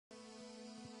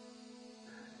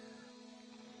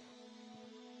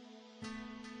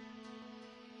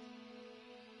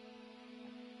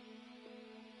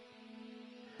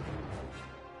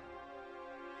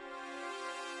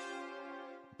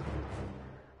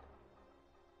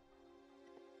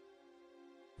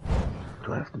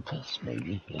Do I have to piss?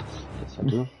 Maybe. Yes. Yes, I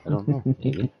do. I don't know.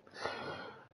 Maybe.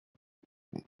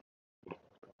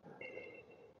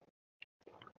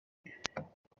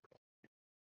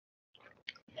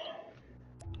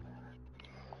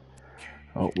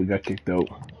 Oh, we got kicked out.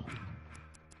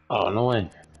 Oh, no way.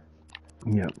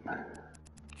 Yep. I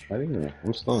didn't know.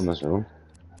 I'm still in this room.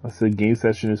 I said game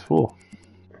session is full.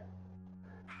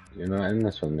 You're not in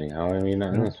this with me. How are you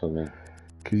not in this with me?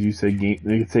 Because you said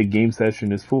game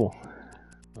session is full.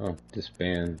 Oh,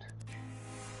 disband.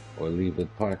 Or leave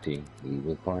with party. Leave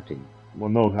with party. Well,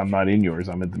 no, I'm not in yours.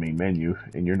 I'm at the main menu,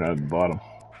 and you're not at the bottom.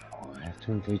 Oh, I have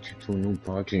to invite you to a new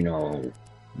party now.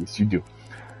 Yes, you do.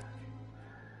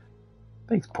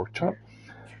 Thanks, pork chop.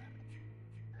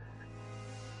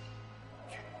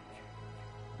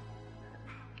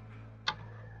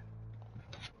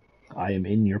 I am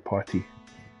in your party.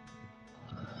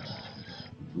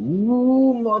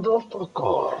 You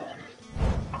motherfucker.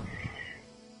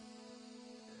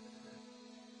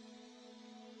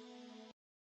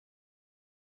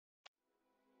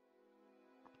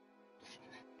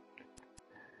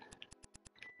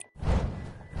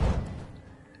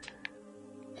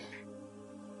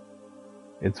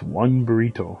 It's one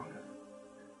burrito.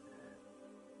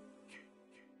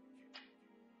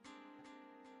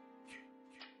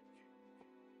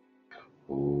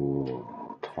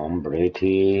 Ooh, Tom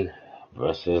Brady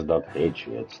versus the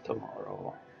Patriots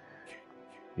tomorrow.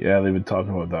 Yeah, they've been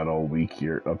talking about that all week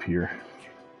here, up here.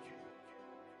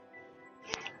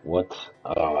 What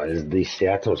is the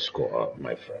Seattle score,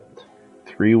 my friend?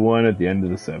 3-1 at the end of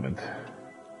the 7th.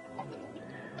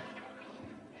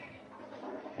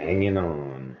 Hanging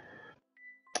on.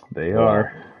 They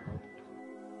are.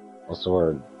 What's the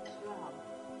word?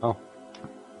 Oh.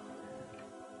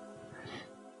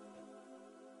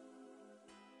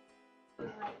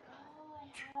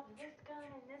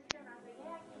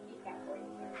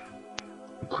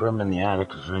 Put him in the attic.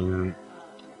 I don't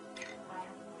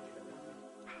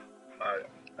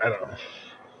know.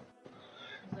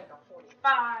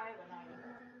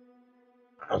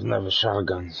 I've never shot a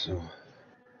gun, so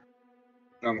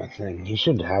not my thing. You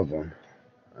should have one.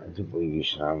 I do believe you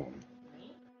should have one.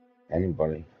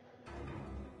 Anybody.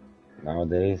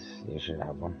 Nowadays, you should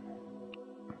have one.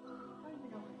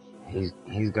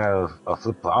 He's got a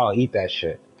flip. I'll eat that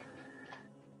shit.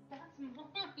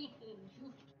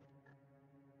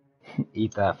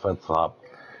 Eat that flip flop.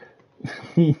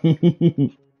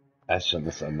 That shouldn't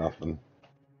have said nothing.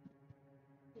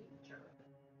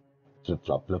 Flip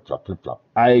flop, flip flop, flip flop.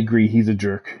 I agree, he's a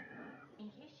jerk.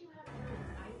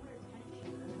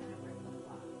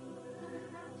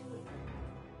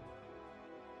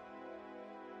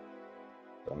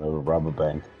 Don't ever rob a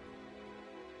bank.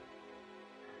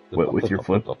 What, with your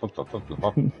flip? I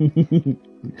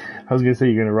was gonna say,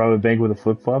 you're gonna rob a bank with a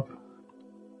flip flop?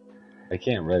 I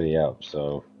can't ready up,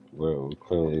 so we're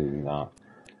clearly not.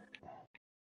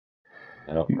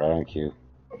 Nope, right on cue.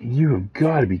 You have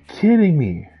gotta be kidding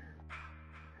me.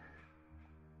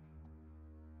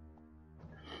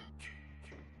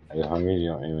 Are you hungry? Do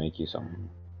you want me to make you something?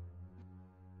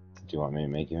 Do you want me to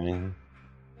make you anything?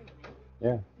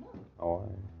 Yeah. Oh,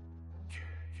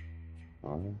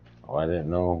 I didn't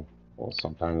know. Well,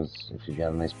 sometimes if you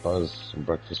got a nice buzz, some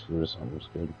breakfast food or something is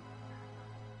good.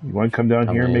 You want to come down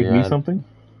here and make me something?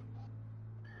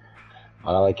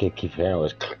 All I could keep hearing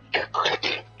was. That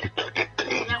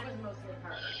was mostly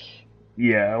her.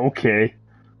 Yeah, okay.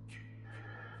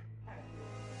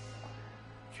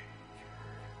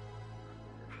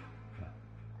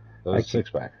 That was a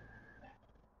 6-pack.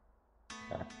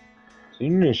 Yeah. So you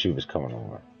knew she was coming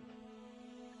over.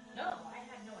 No, I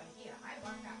had no idea. I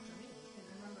left that for me because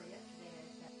remember yesterday I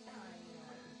said, I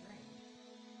could drink,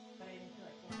 but I didn't feel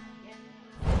like going out again.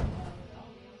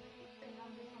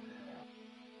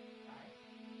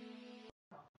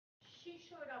 She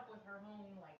showed up with her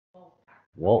home like 12 pack.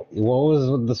 What was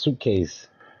with the suitcase?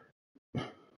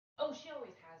 Oh, she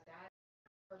always has that.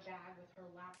 Her bag with her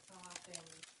laptop and.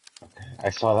 Okay. I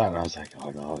saw that and I was like,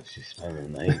 oh no, she's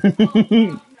spending the night.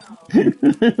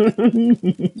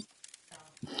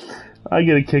 I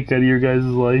get a kick out of your guys'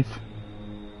 life.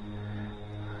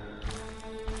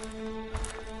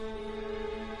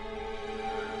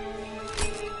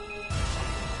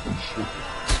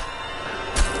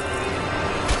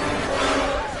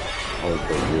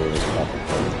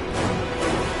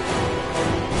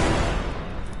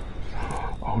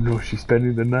 Oh no, she's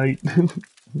spending the night.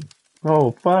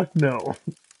 Oh fuck no.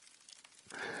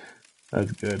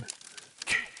 That's good.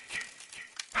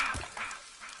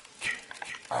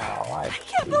 Oh, I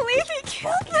can't believe he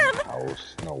killed them.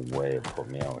 House. No way, put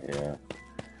me out here.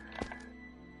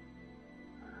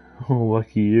 Oh,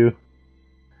 lucky you.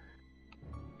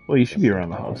 Well, you should be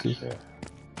around the Dog houses. shit.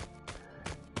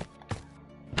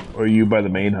 Or are you by the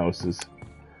main houses?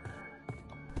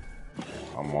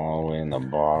 I'm all the way in the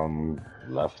bottom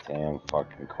left-hand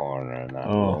fucking corner in that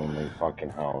lonely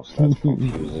fucking house that's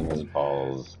confusing as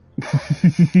balls.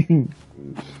 You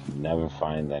never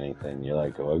find anything. You're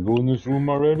like, oh, I go in this room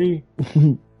already?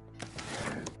 I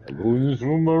go in this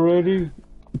room already?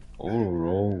 Oh,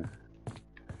 no.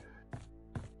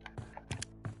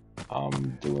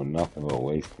 I'm doing nothing but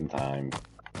wasting time.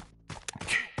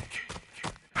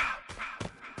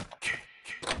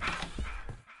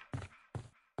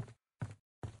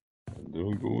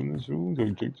 Don't go in this room,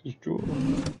 don't check this drawer.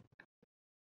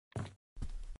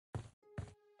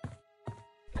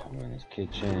 Come in this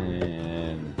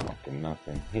kitchen, fucking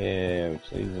nothing here,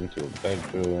 which leads into a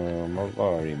bedroom I've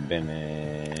already been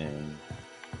in.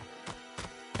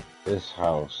 This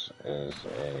house is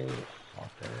a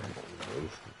fucking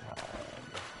waste of time.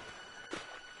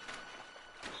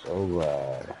 So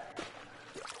glad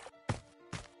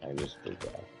I just did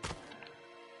that.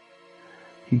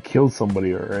 He killed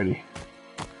somebody already.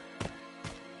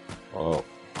 Oh.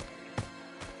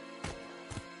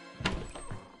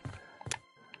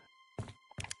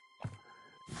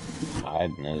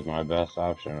 Hiding is my best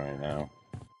option right now.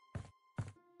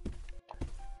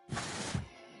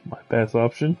 My best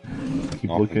option? Keep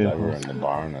Nothing's looking. ever in the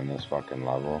barn in this fucking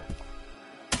level.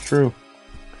 True.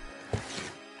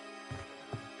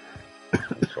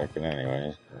 I'm checking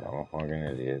anyways, 'cause I'm a fucking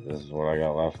idiot. This is what I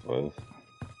got left with.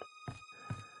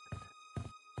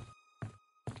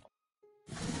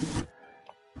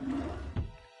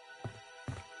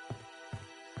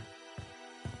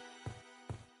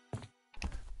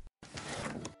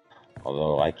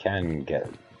 Although I can get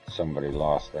somebody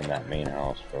lost in that main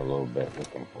house for a little bit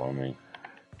looking for me.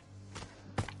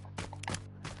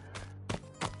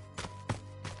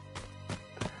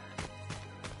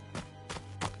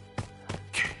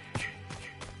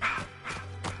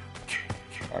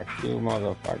 Fuck you,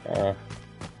 motherfucker.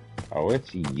 Oh,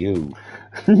 it's you.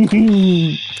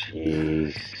 Jeez.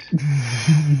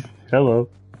 Hello.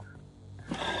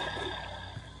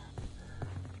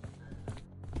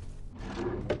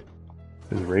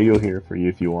 There's a radio here for you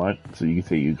if you want, so you can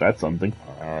say you got something.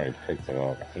 I already picked it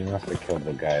up. He must have killed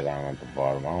the guy down at the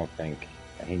bottom. I don't think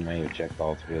he may have checked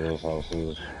all three of those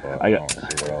houses, but I don't see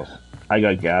what else. I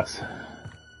got gas.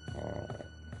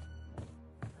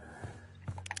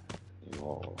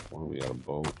 Well, what do we got, a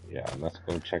boat? Yeah, let's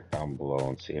go check down below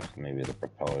and see if maybe the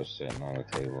propeller's sitting on the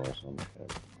table or some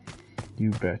shit.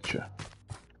 You betcha.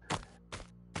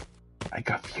 I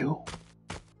got fuel.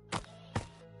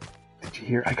 Did you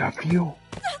hear? I got fuel.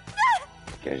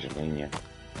 Gasolina.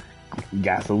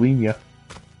 Gasolina.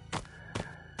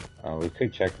 We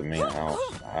could check the main house.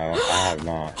 I have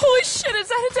not. Holy shit, is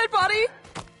that a dead body?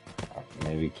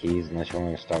 Maybe keys, unless you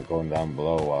want to start going down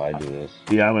below while I do this.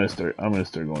 Yeah, I'm gonna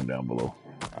start going down below.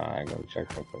 I go check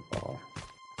the propeller.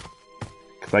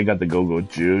 Cause I got the go-go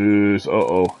juice.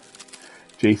 Uh-oh.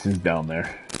 Jason's down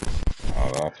there.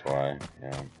 Oh, that's why,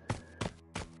 yeah.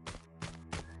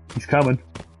 He's coming.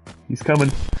 He's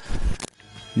coming.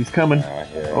 He's coming. I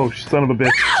hear it. Oh, son of a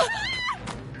bitch.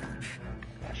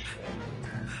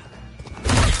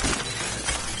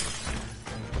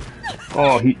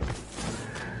 Oh,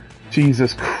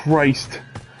 Jesus Christ.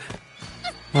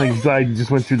 My anxiety just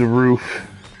went through the roof.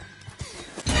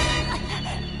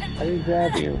 How did he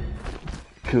grab you?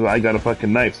 Because I got a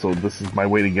fucking knife, so this is my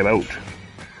way to get out.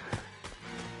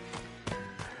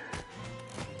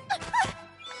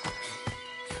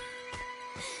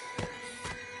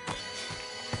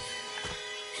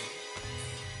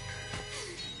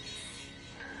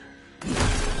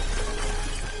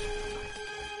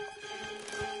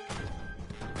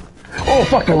 Oh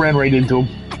fuck, I ran right into him.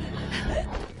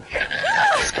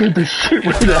 Scared the shit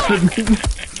right out of me.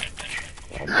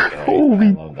 Holy...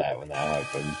 I love that when that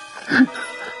happens.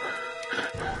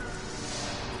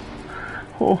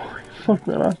 Oh, fuck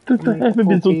man, I haven't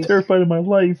been so terrified in my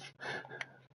life.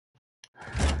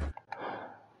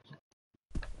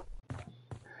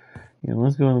 Yeah,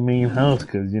 let's go to the main house,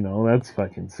 because, you know, that's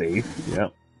fucking safe.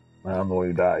 Yep. I don't know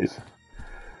who dies.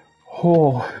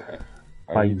 Oh...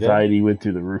 My anxiety went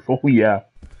through the roof. Oh, yeah.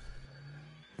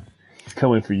 He's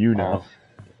coming for you now.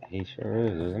 He sure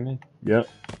is, isn't he? Yep.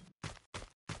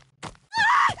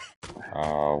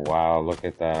 Oh, wow, look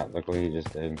at that. Look what he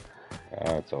just did.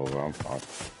 It's over, I'm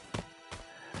fucked.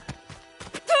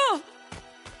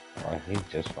 Oh, he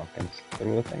just fucking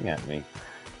threw a thing at me.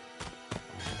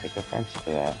 I take offense to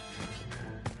that.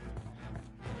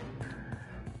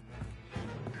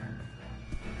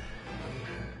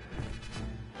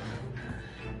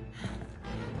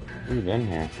 Who's in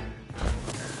here?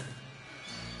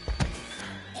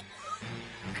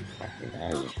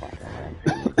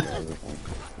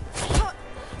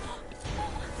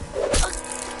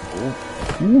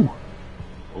 Ooh.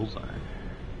 Bullseye.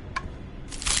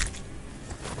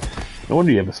 No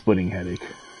wonder you have a splitting headache.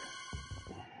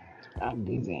 I'll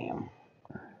be damn.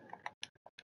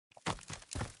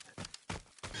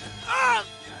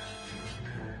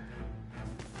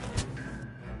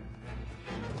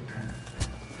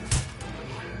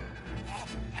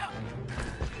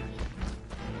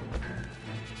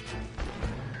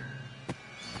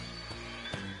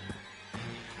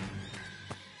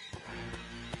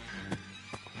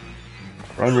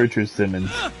 Run, Richard Simmons.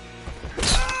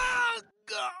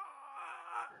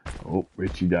 Oh,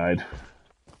 Richie died.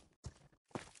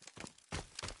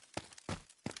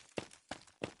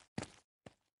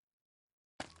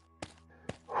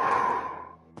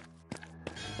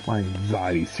 My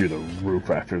anxiety's through the roof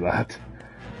after that.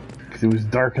 Because it was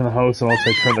dark in the house, and once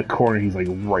I turned the corner, he's like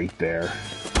right there.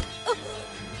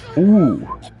 Ooh.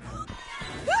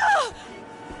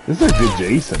 This is a good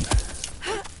Jason.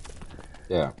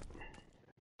 Yeah.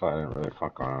 But I didn't really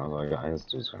fuck around. I was like, this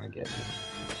dude's gonna get me.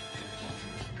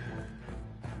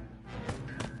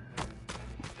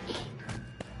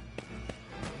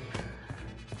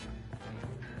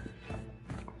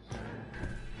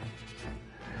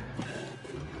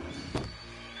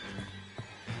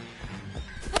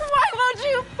 Why won't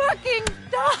you fucking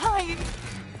die?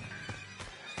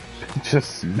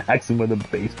 Just smacks him with a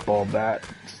baseball bat.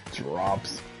 Just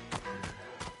drops.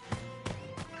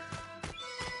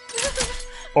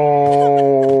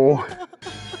 Oh.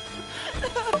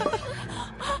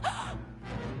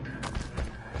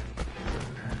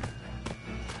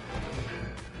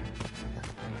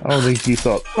 I don't think he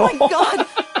thought. Oh my god!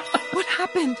 What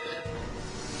happened?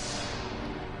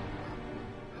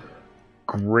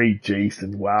 Great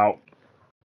Jason. Wow.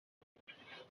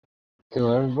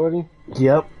 Kill everybody?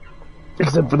 Yep.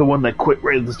 Except for the one that quit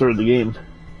right at the start of the game.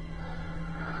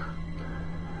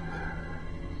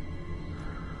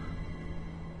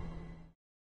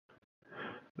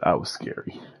 That was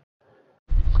scary.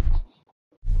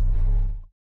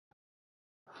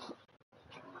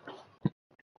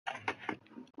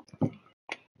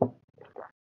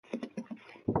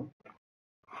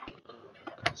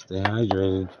 Stay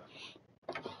hydrated.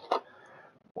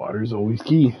 Water's always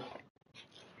key.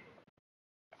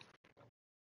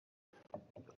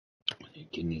 Your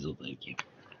kidneys will thank you.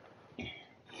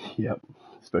 Yep.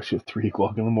 Especially at 3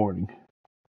 o'clock in the morning.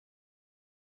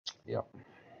 Yep.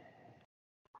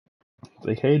 It's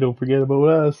like, hey, don't forget about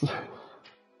us.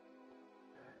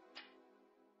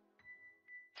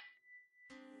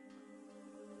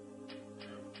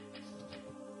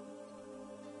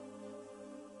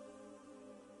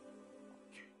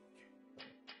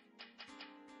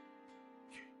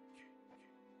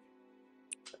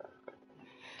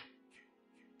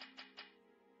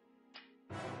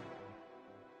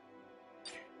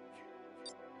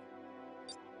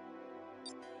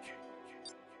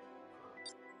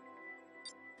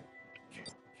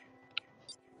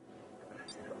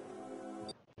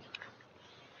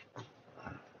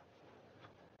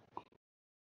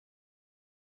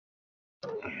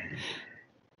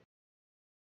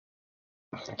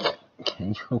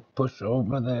 Can you push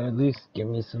over there at least? Give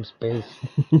me some space.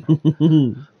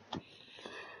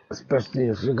 Especially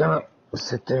if you're gonna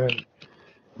sit there and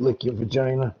lick your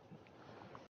vagina.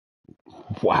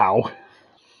 Wow.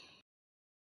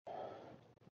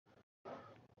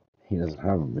 He doesn't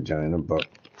have a vagina, but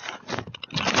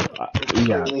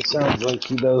Yeah. certainly sounds like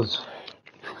he does.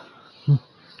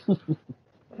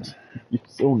 You're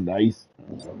so nice.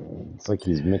 It's like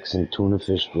he's mixing tuna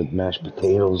fish with mashed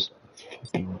potatoes.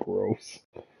 Fucking gross.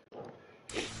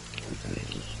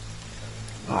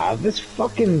 This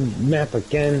fucking map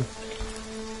again.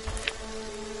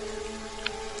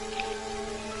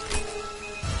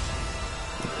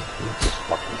 It's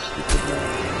fucking stupid,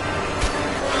 man.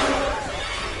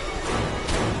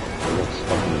 Let's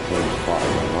fucking change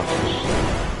fire and watch this shit.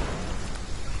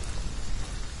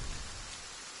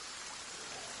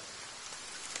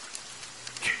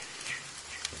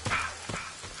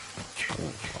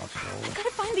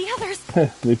 Gotta find the others.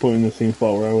 They put me in the same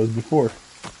spot where I was before.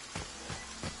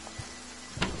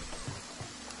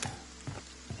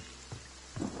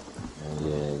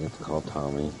 Yeah, get to call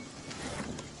Tommy.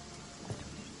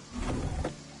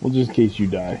 Well, just in case you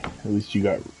die, at least you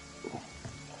got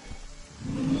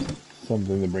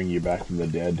something to bring you back from the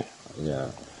dead.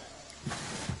 Yeah.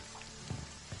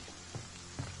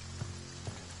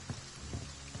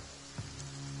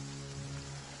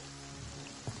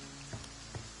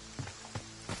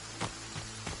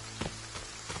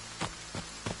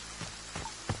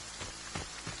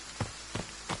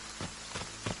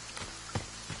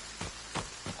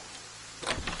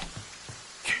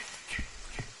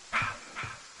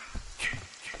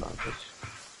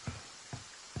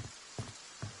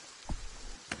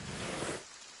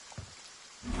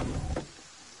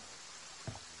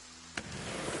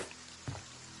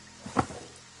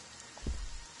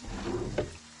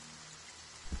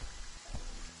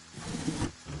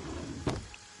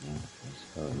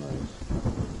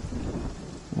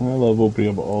 I love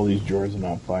opening up all these drawers and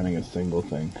not finding a single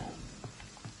thing.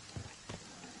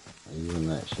 Are you in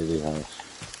that shitty house?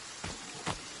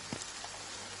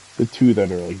 The two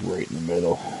that are like right in the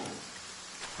middle.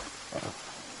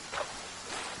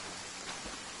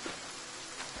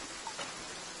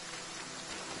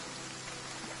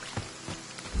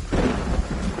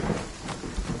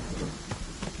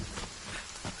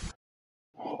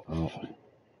 Oh.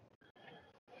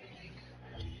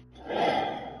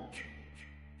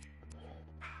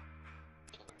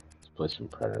 Let's play some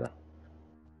Predator.